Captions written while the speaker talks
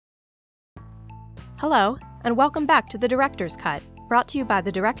Hello, and welcome back to The Director's Cut, brought to you by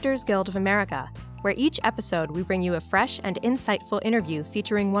the Directors Guild of America, where each episode we bring you a fresh and insightful interview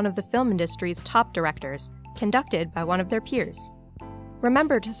featuring one of the film industry's top directors, conducted by one of their peers.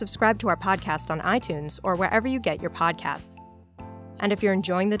 Remember to subscribe to our podcast on iTunes or wherever you get your podcasts. And if you're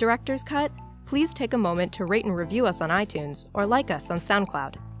enjoying The Director's Cut, please take a moment to rate and review us on iTunes or like us on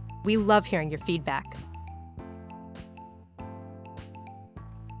SoundCloud. We love hearing your feedback.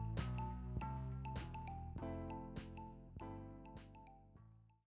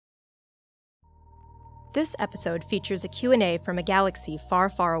 This episode features a Q&A from a galaxy far,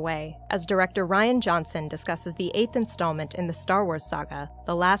 far away, as director Rian Johnson discusses the 8th installment in the Star Wars saga,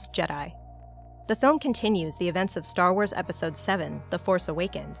 The Last Jedi. The film continues the events of Star Wars Episode 7, The Force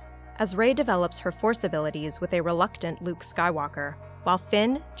Awakens, as Rey develops her Force abilities with a reluctant Luke Skywalker, while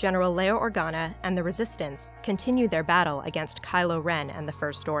Finn, General Leia Organa, and the Resistance continue their battle against Kylo Ren and the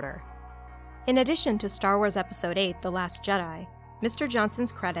First Order. In addition to Star Wars Episode 8, The Last Jedi, Mr.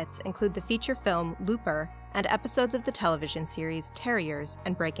 Johnson's credits include the feature film Looper and episodes of the television series Terriers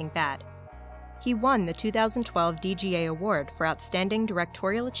and Breaking Bad. He won the 2012 DGA Award for Outstanding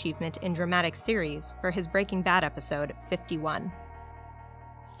Directorial Achievement in Dramatic Series for his Breaking Bad episode 51.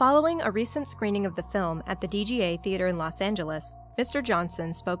 Following a recent screening of the film at the DGA Theater in Los Angeles, Mr.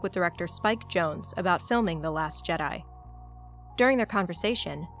 Johnson spoke with director Spike Jonze about filming The Last Jedi. During their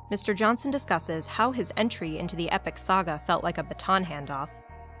conversation, Mr. Johnson discusses how his entry into the epic saga felt like a baton handoff,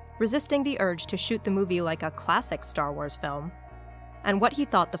 resisting the urge to shoot the movie like a classic Star Wars film, and what he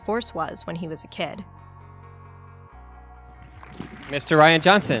thought the Force was when he was a kid. Mr. Rian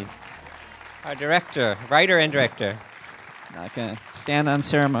Johnson, our director, writer and director. Not gonna stand on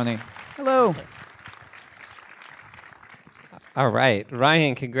ceremony. Hello. All right,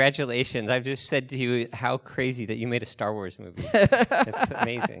 Ryan, congratulations. I've just said to you how crazy that you made a Star Wars movie. It's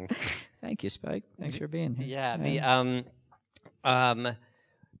amazing. Thank you, Spike. Thanks for being here. Yeah,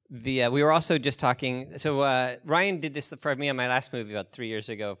 we were also just talking. So Ryan did this for me on my last movie about 4 years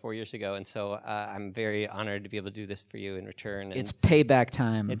ago, and so I'm very honored to be able to do this for you in return. And it's payback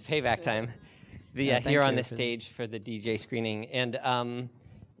time. It's payback time. Here on the stage for the DJ screening, and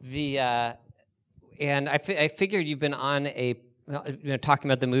I figured you've been on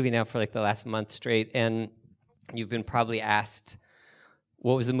talking about the movie now for like the last month straight, and you've been probably asked,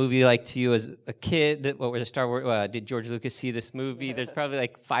 what was the movie like to you as a kid? What were the Star Wars? Did George Lucas see this movie? There's probably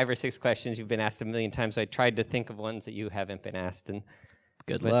like 5 or 6 questions you've been asked a million times. So I tried to think of ones that you haven't been asked. And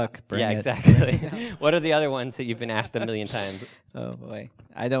good luck. Bring it. Exactly. What are the other ones that you've been asked a million times? Oh boy,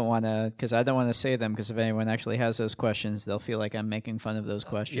 I don't want to say them, because if anyone actually has those questions, they'll feel like I'm making fun of those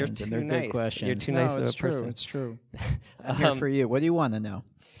questions. You're too and they're nice. Good questions. You're too nice of a person. It's true. I'm here for you. What do you want to know?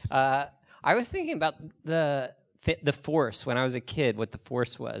 I was thinking about the Force when I was a kid. What the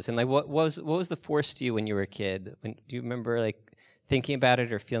Force was, and like what was the Force to you when you were a kid? Do you remember like thinking about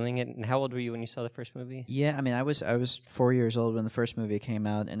it or feeling it? And how old were you when you saw the first movie? Yeah, I mean, I was 4 years old when the first movie came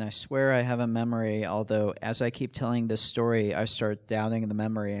out, and I swear I have a memory, although as I keep telling this story, I start doubting the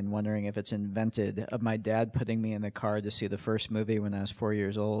memory and wondering if it's invented, of my dad putting me in the car to see the first movie when I was 4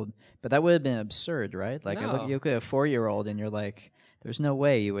 years old. But that would have been absurd, right? Like, no. you look at a 4-year-old and you're like, there's no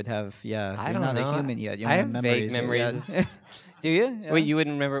way you would have, you're not a human yet. You I have memories vague memories. Do you? Yeah. Wait, you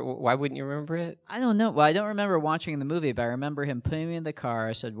wouldn't remember? Why wouldn't you remember it? I don't know. Well, I don't remember watching the movie, but I remember him putting me in the car.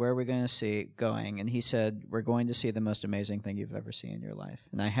 I said, where are we going to going? And he said, we're going to see the most amazing thing you've ever seen in your life.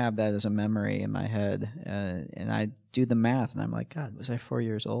 And I have that as a memory in my head. And I do the math, and I'm like, God, was I 4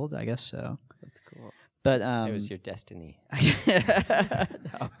 years old? I guess so. That's cool. But it was your destiny.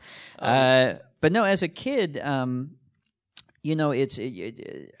 No. But no, as a kid, you know,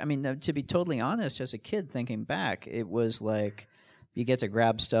 I mean, to be totally honest, as a kid thinking back, it was like you get to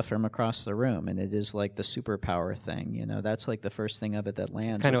grab stuff from across the room, and it is like the superpower thing. You know, that's like the first thing of it that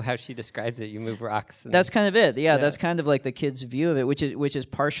lands. That's kind of how she describes it. You move rocks. That's kind of it. Yeah, that's kind of like the kid's view of it, which is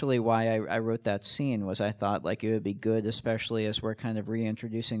partially why I wrote that scene. Was I thought like it would be good, especially as we're kind of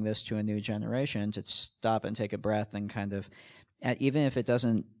reintroducing this to a new generation, to stop and take a breath and kind of, even if it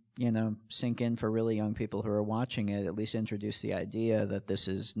doesn't, you know, sink in for really young people who are watching it, at least introduce the idea that this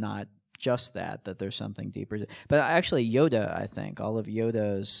is not just that there's something deeper. But actually Yoda, I think, all of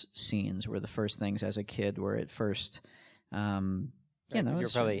Yoda's scenes were the first things as a kid where it first, you know. You were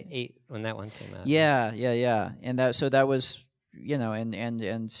probably 8 when that one came out. Yeah. And that was, you know, and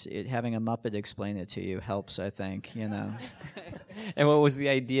it, having a Muppet explain it to you helps, I think, you know. And what was the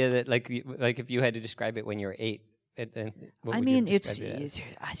idea that, like if you had to describe it when you were 8, I mean, that's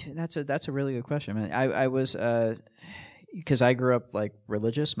a really good question, man. I was because I grew up like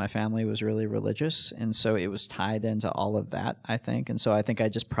religious. My family was really religious, and so it was tied into all of that, I think. And so I think I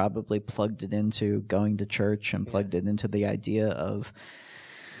just probably plugged it into going to church and plugged it into the idea of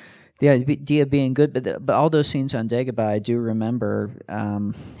being good. But all those scenes on Dagobah, I do remember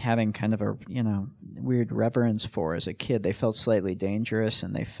having kind of a weird reverence for as a kid. They felt slightly dangerous,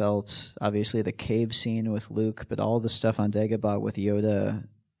 and they felt obviously the cave scene with Luke, but all the stuff on Dagobah with Yoda.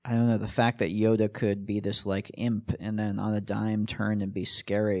 I don't know, the fact that Yoda could be this like imp and then on a dime turn and be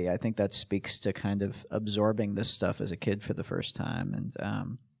scary, I think that speaks to kind of absorbing this stuff as a kid for the first time,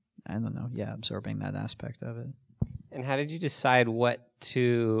 and I don't know, absorbing that aspect of it. And how did you decide how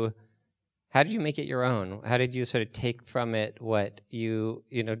did you make it your own? How did you sort of take from it what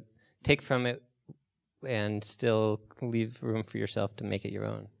take from it and still leave room for yourself to make it your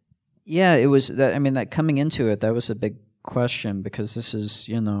own? Yeah, it was that. I mean, that coming into it, that was a big question, because this is,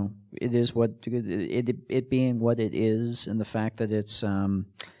 it is what it being what it is, and the fact that it's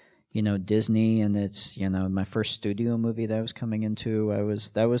Disney, and it's my first studio movie that I was coming into.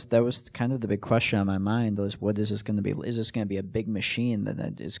 That was kind of the big question on my mind, was what is this going to be? Is this going to be a big machine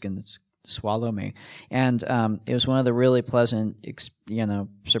that is going to swallow me? And it was one of the really pleasant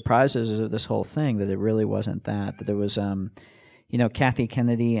surprises of this whole thing, that it really wasn't that it was Kathy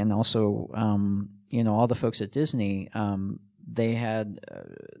Kennedy, and also all the folks at Disney,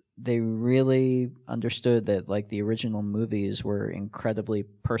 they really understood that like the original movies were incredibly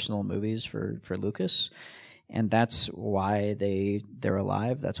personal movies for Lucas, and that's why they're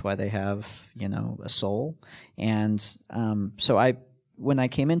alive. That's why they have a soul. And so when I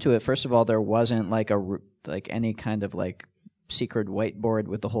came into it, first of all, there wasn't like any kind of like secret whiteboard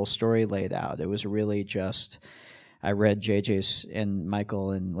with the whole story laid out. It was really just, I read JJ's and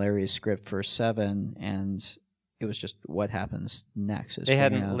Michael and Larry's script for 7, and it was just what happens next. They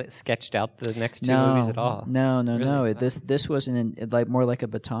hadn't sketched out the next two movies at all. No. Really? This was more like a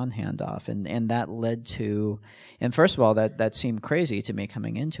baton handoff, and that led to. And first of all, that seemed crazy to me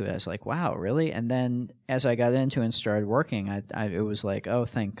coming into it. I was like, wow, really? And then as I got into it and started working, it was like, oh,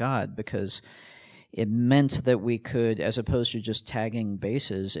 thank God, because it meant that we could, as opposed to just tagging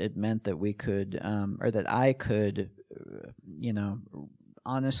bases, it meant that we could, or that I could,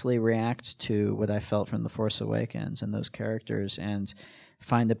 honestly react to what I felt from The Force Awakens and those characters, and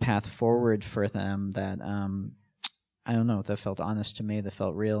find a path forward for them that, I don't know, that felt honest to me, that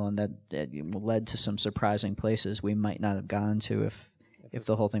felt real, and that led to some surprising places we might not have gone to if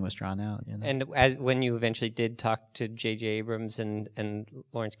the whole thing was drawn out. And when you eventually did talk to J.J. Abrams and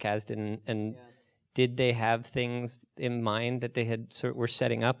Lawrence Kasdan, and did they have things in mind that they had were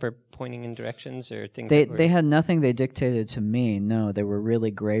setting up or pointing in directions or things? They had nothing they dictated to me. No, they were really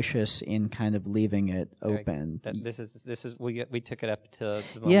gracious in kind of leaving it open. This is we took it up to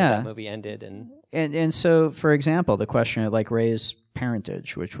the moment that movie ended, and so, for example, the question of like Rey's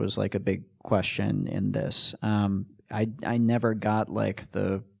parentage, which was like a big question in this. I never got like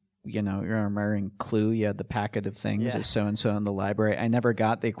the. You're wearing Clue, you had the packet of things as so-and-so in the library. I never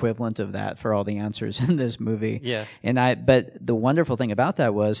got the equivalent of that for all the answers in this movie. Yeah. But the wonderful thing about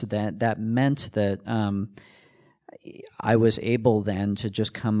that was that meant that I was able then to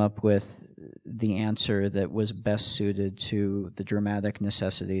just come up with the answer that was best suited to the dramatic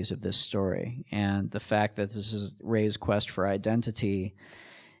necessities of this story. And the fact that this is Rey's quest for identity,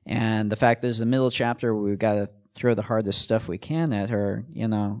 and the fact that this is the middle chapter where we've got to throw the hardest stuff we can at her,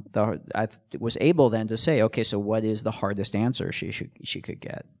 I was able then to say, okay, so what is the hardest answer she could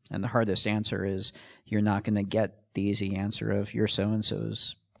get? And the hardest answer is, you're not going to get the easy answer of you're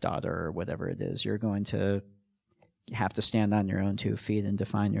so-and-so's daughter or whatever it is. You're going to have to stand on your own 2 feet and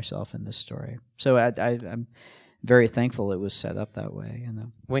define yourself in this story. So I'm very thankful it was set up that way.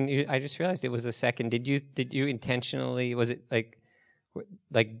 When I just realized it was a second. Did you intentionally? Was it like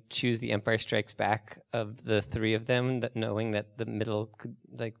choose the Empire Strikes Back of the 3 of them, that knowing that the middle could,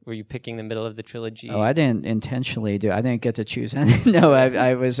 were you picking the middle of the trilogy? Oh, I didn't intentionally do. I didn't get to choose any. No,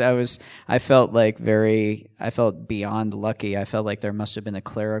 I felt beyond lucky. I felt like there must have been a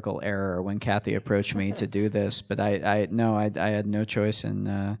clerical error when Kathy approached me to do this, but I had no choice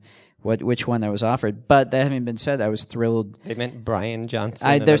in which one I was offered. But that having been said, I was thrilled. They meant Rian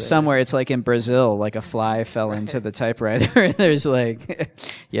Johnson. There's somewhere, it's like in Brazil, like a fly fell into the typewriter. There's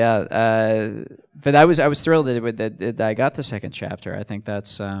but I was thrilled that I got the second chapter. I think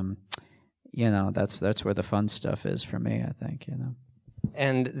that's that's where the fun stuff is for me, I think.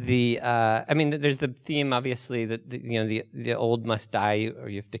 And there's the theme, obviously, that the old must die, or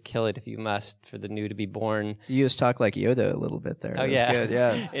you have to kill it if you must, for the new to be born. You just talk like Yoda a little bit there. Oh, that's good.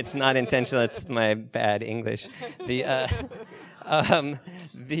 Yeah. It's not intentional. It's my bad English.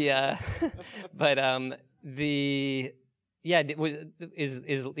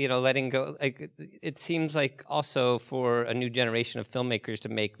 is letting go. Like it seems like also for a new generation of filmmakers to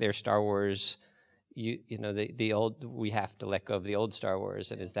make their Star Wars, the old, we have to let go of the old Star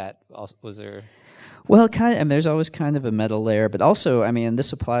Wars. And is that also, was there? Well, there's always kind of a meta layer, but also, I mean,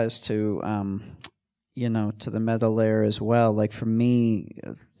 this applies to to the meta layer as well. Like for me,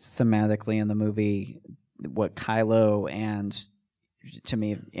 thematically in the movie, what Kylo and, to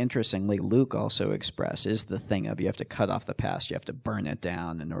me, interestingly, Luke also express is the thing of you have to cut off the past, you have to burn it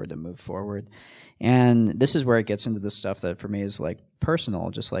down in order to move forward. And this is where it gets into the stuff that for me is like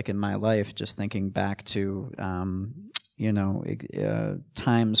personal, just like in my life, just thinking back to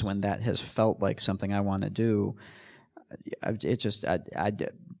times when that has felt like something I want to do.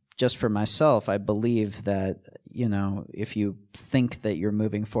 Just for myself, I believe that, if you think that you're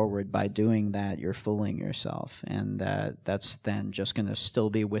moving forward by doing that, you're fooling yourself, and that's then just going to still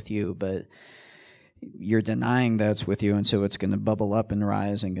be with you, but you're denying that's with you, and so it's going to bubble up and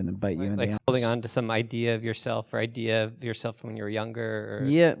rise and going to bite you in the ass. Holding on to some idea of yourself when you were younger.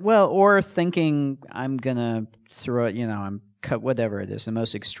 Yeah, well, or thinking I'm going to throw it, I'm cut, whatever it is. The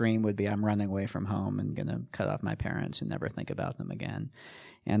most extreme would be I'm running away from home and going to cut off my parents and never think about them again.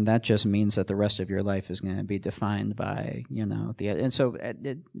 And that just means that the rest of your life is going to be defined by, and so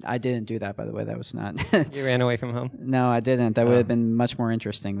I didn't do that, by the way. That was not. You ran away from home? No, I didn't. That would have been much more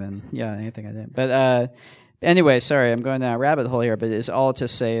interesting than, anything I did. But anyway, sorry, I'm going down a rabbit hole here, but it's all to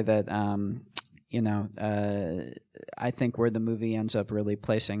say that, I think where the movie ends up really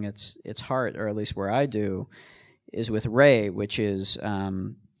placing its heart, or at least where I do, is with Rey, which is,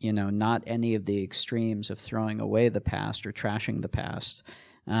 not any of the extremes of throwing away the past or trashing the past.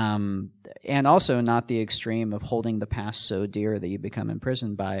 And also not the extreme of holding the past so dear that you become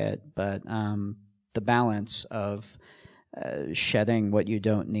imprisoned by it, but the balance of shedding what you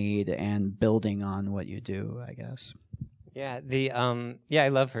don't need and building on what you do, I guess. Yeah, I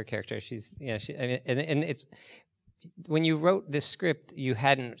love her character. And it's when you wrote this script, you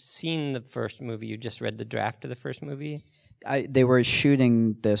hadn't seen the first movie. You just read the draft of the first movie. They were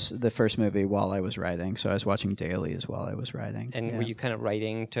shooting the first movie while I was writing, so I was watching dailies while I was writing. And were you kind of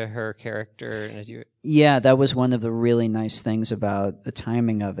writing to her character as you? Yeah, that was one of the really nice things about the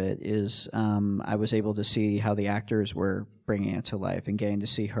timing of it is I was able to see how the actors were bringing it to life and getting to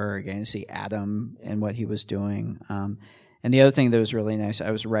see her, getting to see Adam and what he was doing. And the other thing that was really nice, I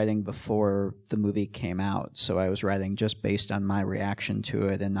was writing before the movie came out, so I was writing just based on my reaction to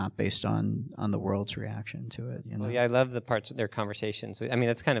it and not based on the world's reaction to it. Well, yeah, I love the parts of their conversations. I mean,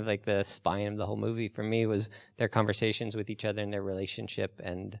 that's kind of like the spine of the whole movie for me was their conversations with each other and their relationship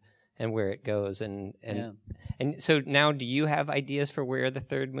and where it goes. And so now, do you have ideas for where the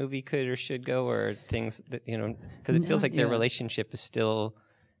third movie could or should go, or things that because it feels like their relationship is still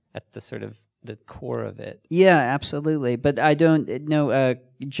at the sort of the core of it. Yeah, absolutely. But I don't know.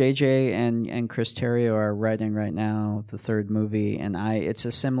 JJ and Chris Terrio are writing right now the third movie, and it's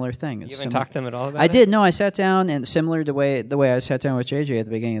a similar thing. You haven't talked to them at all about it? I did. No, I sat down, and similar to the way I sat down with JJ at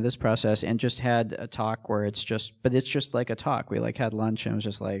the beginning of this process, and just had a talk where it's just like a talk. We had lunch, and it was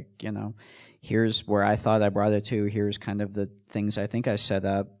just like, here's where I thought I brought it to. Here's kind of the things I think I set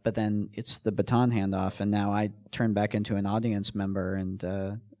up. But then it's the baton handoff, and now I turn back into an audience member,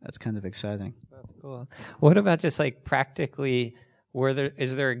 and that's kind of exciting. That's cool. What about just like practically,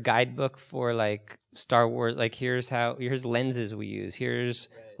 is there a guidebook for like Star Wars? Like here's lenses we use. Here's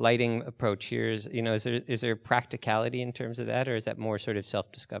lighting approach. Here's is there practicality in terms of that, or is that more sort of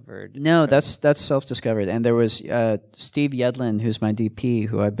self-discovered? No, that's self-discovered. And there was Steve Yedlin, who's my DP,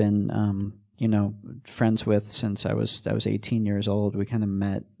 who I've been friends with since I was 18 years old. We kind of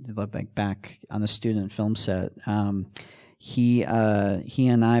met back on a student film set. He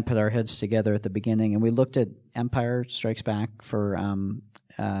and I put our heads together at the beginning, and we looked at Empire Strikes Back for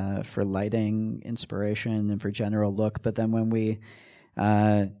lighting inspiration and for general look. But then when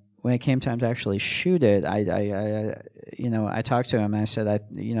it came time to actually shoot it, I talked to him and I said,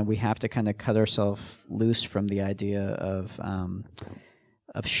 we have to kind of cut ourselves loose from the idea of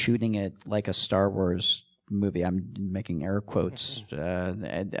shooting it like a Star Wars movie. I'm making air quotes,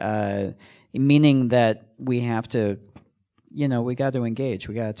 meaning that we have to. We got to engage.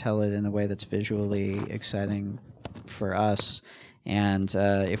 We got to tell it in a way that's visually exciting for us. And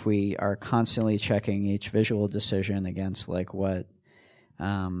if we are constantly checking each visual decision against like what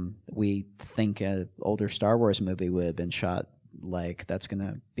we think an older Star Wars movie would have been shot like, that's going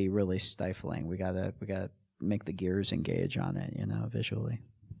to be really stifling. We gotta make the gears engage on it, visually.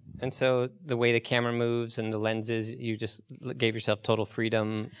 And so the way the camera moves and the lenses, you just gave yourself total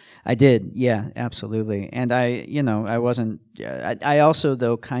freedom. I did, yeah, absolutely. And I wasn't. I also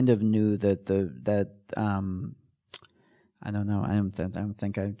though kind of knew that I don't know. I don't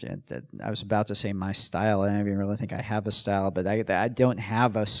think I was about to say my style. I don't even really think I have a style, but I don't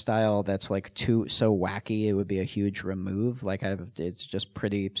have a style that's like so wacky. It would be a huge remove. Like it's just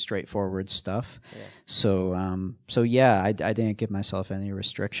pretty straightforward stuff. Yeah. So yeah, I didn't give myself any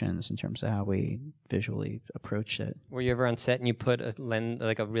restrictions in terms of how we visually approached it. Were you ever on set and you put a lens,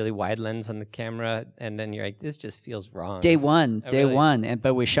 like a really wide lens on the camera, and then you're like, this just feels wrong? Day one,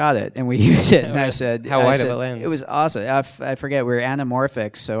 but we shot it and we used it. And I said, how wide of a lens? It was awesome. I forget, we were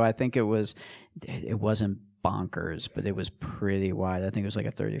anamorphic, so I think it wasn't bonkers, but it was pretty wide. I think it was like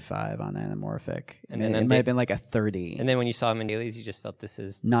a 35 on anamorphic. And then it might have been like a 30. And then when you saw him in dailies, you just felt this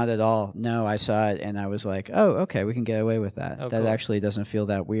is... Not at all. No, I saw it and I was like, oh, okay, we can get away with that. That cool. Actually doesn't feel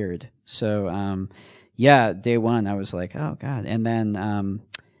that weird. So, yeah, day one, I was like, oh, God. And then...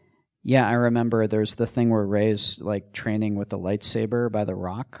 yeah, I remember there's the thing where Rey's like training with the lightsaber by the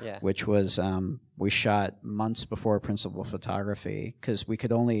rock, which was we shot months before principal photography because we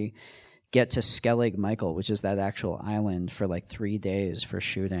could only get to Skellig Michael, which is that actual island, for like 3 days for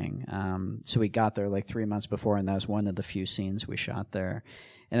shooting. So we got there like 3 months before, and that was one of the few scenes we shot there.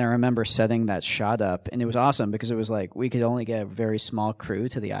 And I remember setting that shot up, and it was awesome because it was like we could only get a very small crew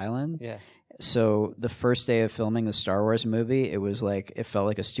to the island. Yeah. So the first day of filming the Star Wars movie, it felt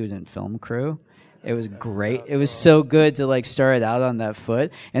like a student film crew. It was great. So cool. It was so good to like start it out on that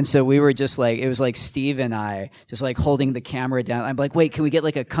foot. And so we were just like, it was like Steve and I just like holding the camera down. I'm like, wait, can we get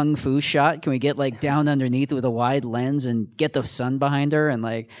like a kung fu shot? Can we get like down underneath with a wide lens and get the sun behind her? And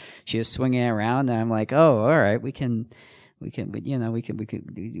like she was swinging around, and I'm like, oh, all right, we can do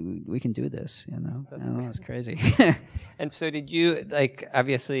this, you know. I don't know, it's crazy. And so did you, like,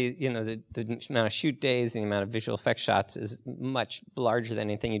 obviously, you know, the amount of shoot days, the amount of visual effects shots is much larger than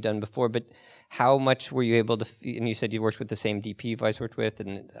anything you've done before, but how much were you able to, and you said you worked with the same DP you've always worked with,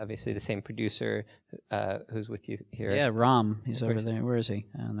 and obviously the same producer who's with you here. Yeah, Ram, he's over there. Where is he?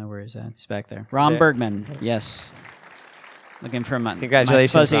 I don't know where he's at. He's back there. Ram Bergman, yes. Looking for my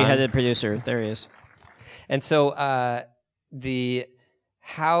fuzzy-headed producer. There he is. And so,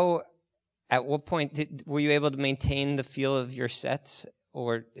 at what point were you able to maintain the feel of your sets,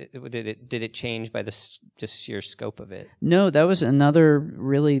 or did it change by just sheer scope of it? No, that was another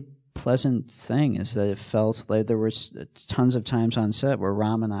really pleasant thing, is that it felt like there was tons of times on set where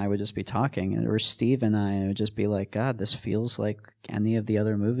Ram and I would just be talking, and or Steve and I, and it would just be like, God, this feels like any of the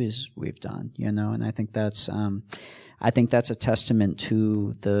other movies we've done, you know. And I think that's a testament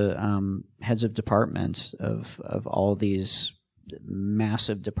to the heads of department of all these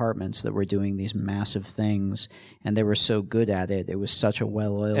massive departments that were doing these massive things, and they were so good at it. It was such a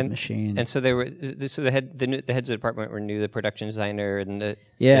well-oiled machine. And so the heads of department were new. The production designer and the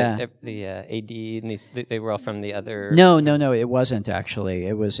AD, and they were all from the other. No, it wasn't actually.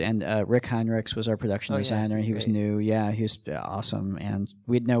 It was, and Rick Heinrichs was our production designer. He was new. Yeah, he was awesome. And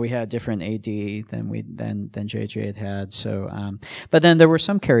we had a different AD than JJ had. So, but then there were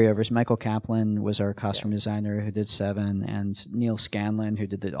some carryovers. Michael Kaplan was our costume designer who did 7, and Neil Scanlon, who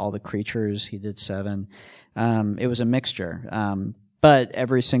did all the creatures, he did 7. It was a mixture, but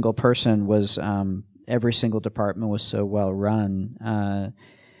every single person was, every single department was so well run.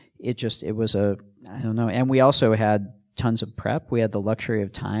 It was I don't know. And we also had tons of prep. We had the luxury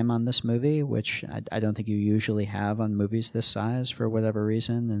of time on this movie, which I don't think you usually have on movies this size for whatever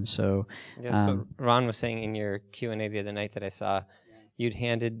reason. And so, that's what Ron was saying in your Q&A the other night that I saw. You'd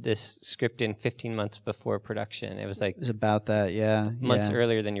handed this script in 15 months before production. It was about that, yeah. Months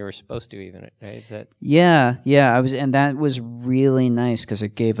earlier than you were supposed to, even, right? Yeah. And that was really nice because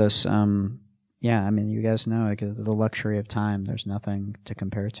it gave us, I mean, you guys know, like, the luxury of time. There's nothing to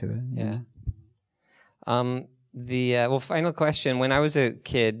compare to it. Yeah. Final question. When I was a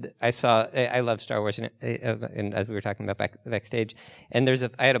kid, I loved Star Wars, and as we were talking about backstage, and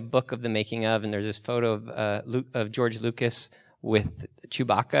I had a book of the making of, and there's this photo of George Lucas with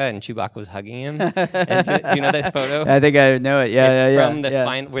Chewbacca, and Chewbacca was hugging him. And do you know this photo? I think I know it. It's from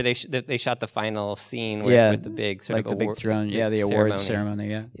the where they shot the final scene with the big sort of the big throne, the awards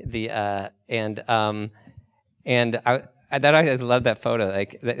ceremony. Yeah. And I always loved that photo.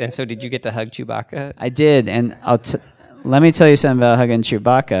 And so did you get to hug Chewbacca? I did, and let me tell you something about hugging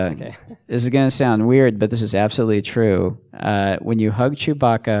Chewbacca. Okay. This is going to sound weird, but this is absolutely true. When you hug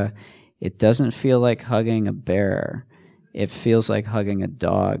Chewbacca, it doesn't feel like hugging a bear. It feels like hugging a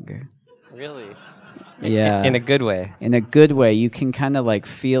dog. Really? Yeah. In a good way. In a good way. You can kind of like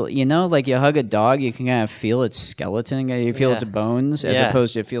feel, like you hug a dog, you can kind of feel its skeleton, you feel its bones, as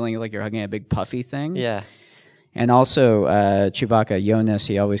opposed to feeling like you're hugging a big puffy thing. Yeah. And also, Chewbacca, Jonas,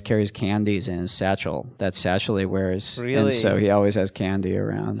 he always carries candies in his satchel. That satchel he wears. Really? And so he always has candy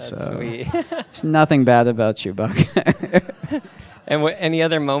around. That's so sweet. there's nothing bad about Chewbacca. And any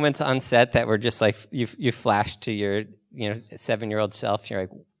other moments on set that were just like you flashed to your 7-year-old self? You're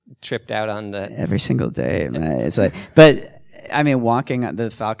like tripped out on the every single day, man. It's like, but I mean, walking on the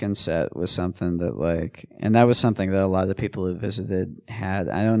Falcon set was something that and that was something that a lot of people who visited had.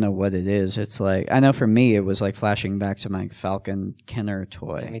 I don't know what it is. It's like, I know for me, it was like flashing back to my Falcon Kenner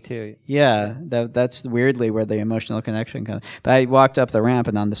toy. Yeah, me too. Yeah, that's weirdly where the emotional connection comes. But I walked up the ramp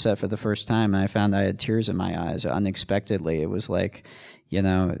and on the set for the first time, and I found I had tears in my eyes unexpectedly. It was like,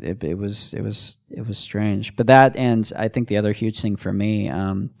 it was strange. But that, and I think the other huge thing for me,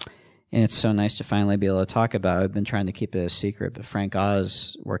 and it's so nice to finally be able to talk about. I've been trying to keep it a secret, but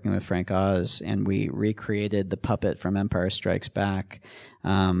working with Frank Oz, and we recreated the puppet from Empire Strikes Back.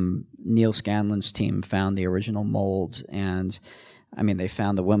 Neil Scanlon's team found the original mold, and I mean, they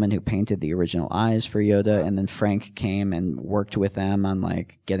found the woman who painted the original eyes for Yoda, and then Frank came and worked with them on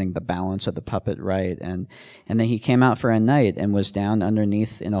getting the balance of the puppet right, and then he came out for a night and was down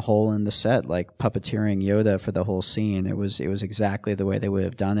underneath in a hole in the set, puppeteering Yoda for the whole scene. It was exactly the way they would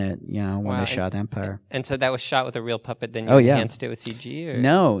have done it, when they shot Empire. And so that was shot with a real puppet. Then you enhanced it with CG. Or?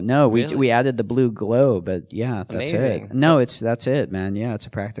 No, really? we added the blue glow, but yeah, that's Amazing. it. No, that's it, man. Yeah, it's a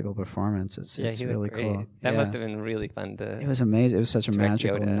practical performance. It's really cool. That must have been really fun to. It was amazing. It was such a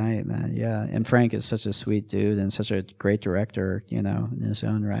magical Yoda. night, man. Yeah, and Frank is such a sweet dude and such a great director, in his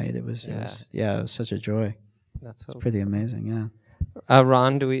own right. It was such a joy. That's so pretty amazing. Yeah.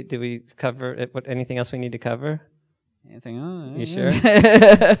 Ron, do we cover it? Anything else we need to cover? Anything else? You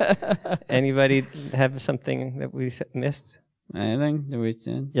sure? Anybody have something that we missed? Anything that we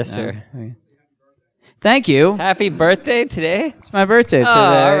did? Yes, sir. Okay. Thank you. Happy birthday today. It's my birthday today.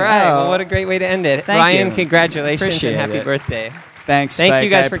 All right. Well, what a great way to end it. Thank Ryan, you. congratulations Appreciate and happy it. birthday. Thanks, Thank Spike. you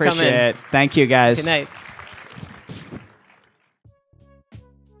guys I for appreciate coming. it. Thank you, guys. Good night.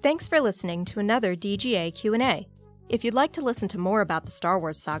 Thanks for listening to another DGA Q&A. If you'd like to listen to more about the Star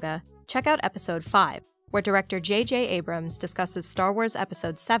Wars saga, check out Episode 5, where director J.J. Abrams discusses Star Wars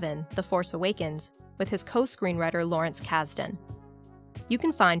Episode 7, The Force Awakens, with his co-screenwriter Lawrence Kasdan. You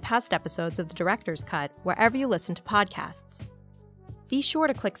can find past episodes of the director's cut wherever you listen to podcasts. Be sure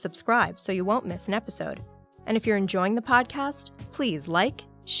to click subscribe so you won't miss an episode. And if you're enjoying the podcast, please like,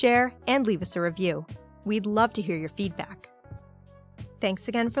 share, and leave us a review. We'd love to hear your feedback. Thanks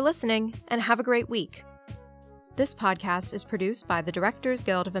again for listening, and have a great week. This podcast is produced by the Directors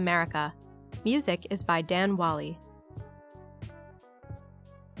Guild of America. Music is by Dan Wally.